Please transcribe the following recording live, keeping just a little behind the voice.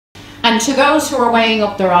And to those who are weighing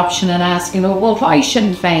up their option and asking, oh, well, why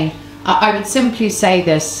Sinn Féin? I would simply say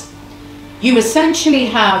this. You essentially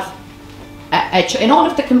have, in all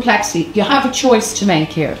of the complexity, you have a choice to make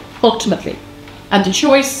here, ultimately. And the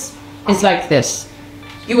choice is like this.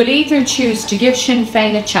 You will either choose to give Sinn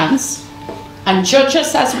Féin a chance and judge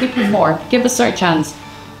us as we before, give us our chance,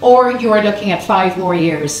 or you are looking at 5 more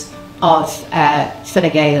years of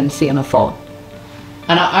Fine Gael and Fianna Fáil.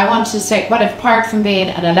 And I want to say, quite apart from being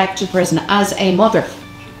an elected person, as a mother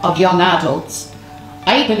of young adults,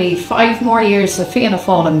 I believe 5 more years of Fianna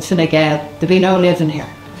Fáil and Fine Gael, there'll be no living here.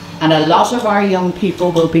 And a lot of our young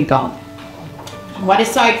people will be gone. What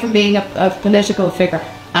aside from being a political figure,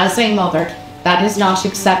 as a mother, that is not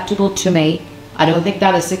acceptable to me. I don't think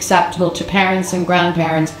that is acceptable to parents and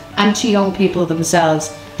grandparents and to young people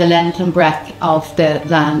themselves, the length and breadth of the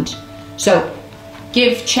land. So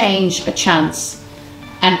give change a chance.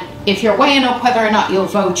 And if you're weighing up whether or not you'll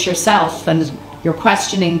vote yourself and you're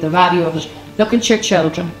questioning the value of it, look at your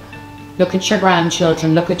children, look at your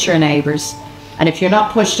grandchildren, look at your neighbours. And if you're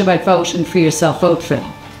not pushed about voting for yourself, vote for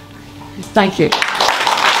them. Thank you.